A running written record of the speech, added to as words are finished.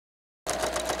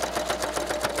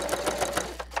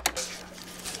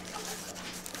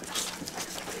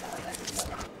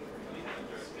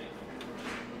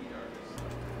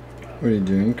What are you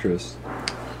doing, Chris?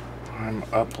 I'm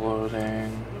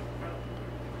uploading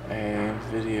a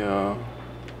video.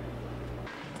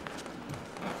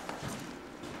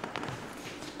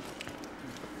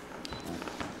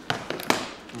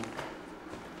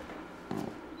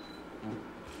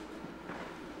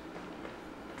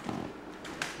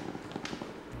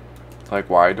 Like,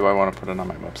 why do I want to put it on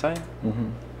my website?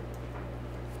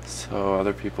 So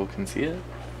other people can see it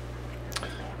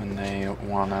when they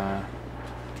want to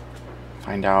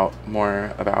find out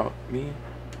more about me.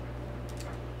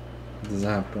 Does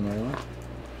that happen a lot?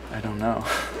 I don't know.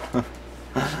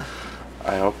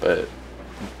 I hope it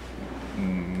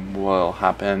will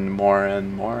happen more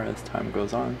and more as time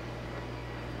goes on.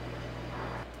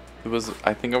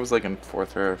 I think I was like in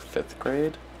 4th or 5th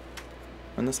grade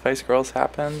when the Spice Girls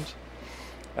happened.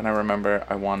 And I remember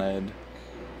I wanted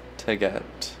to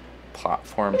get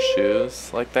platform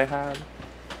shoes like they had.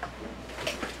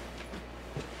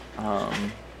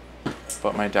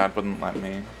 But my dad wouldn't let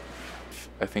me.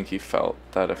 I think he felt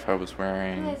that if I was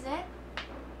wearing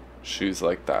shoes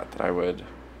like that I would,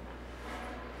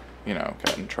 you know,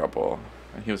 get in trouble.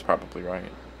 And he was probably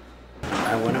right.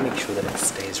 I want to make sure that it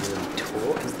stays really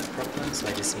taut is the problem, so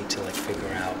I just need to like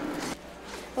figure out.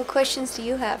 What questions do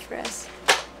you have for us?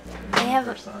 I have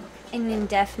an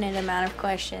indefinite amount of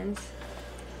questions.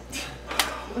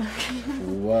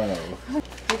 Whoa.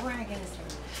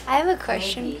 I have a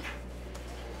question. Maybe.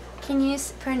 Can you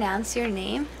pronounce your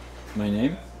name? My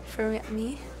name? For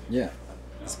me? Yeah.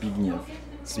 Zbigniew.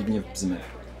 Zbigniew Bzymek.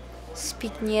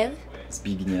 Zbigniew?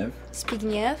 Zbigniew.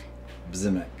 Zbigniew?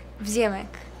 Bzymek. Bzymek.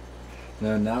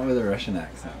 No, not with a Russian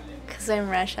accent. Because I'm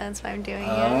Russian, that's why I'm doing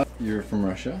it. You're from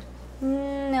Russia?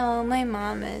 No, my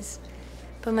mom is.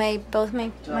 But my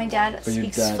dad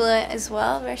speaks fluent as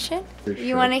well, Russian. Sure.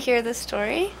 You want to hear the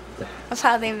story of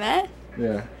how they met?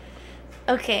 Yeah.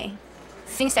 Okay.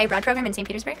 Study abroad program in St.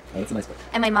 Petersburg. Oh, that's a nice book.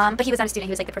 And my mom, but he was not a student,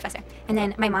 he was like the professor. And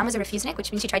then my mom was a refusenik, which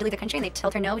means she tried to leave the country and they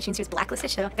told her no, which means she was blacklisted.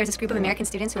 So there was this group of American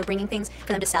students who were bringing things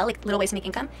for them to sell, like little ways to make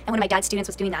income. And one of my dad's students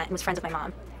was doing that and was friends with my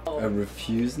mom. A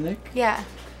refusenik? Yeah.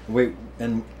 Wait,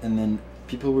 and then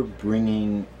people were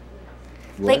bringing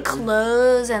what? Like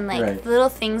clothes and like little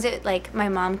things that like my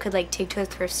mom could like take to a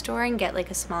thrift store and get like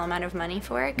a small amount of money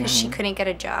for it because she couldn't get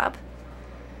a job.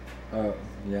 Oh,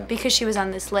 yeah. Because she was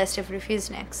on this list of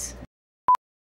refuseniks.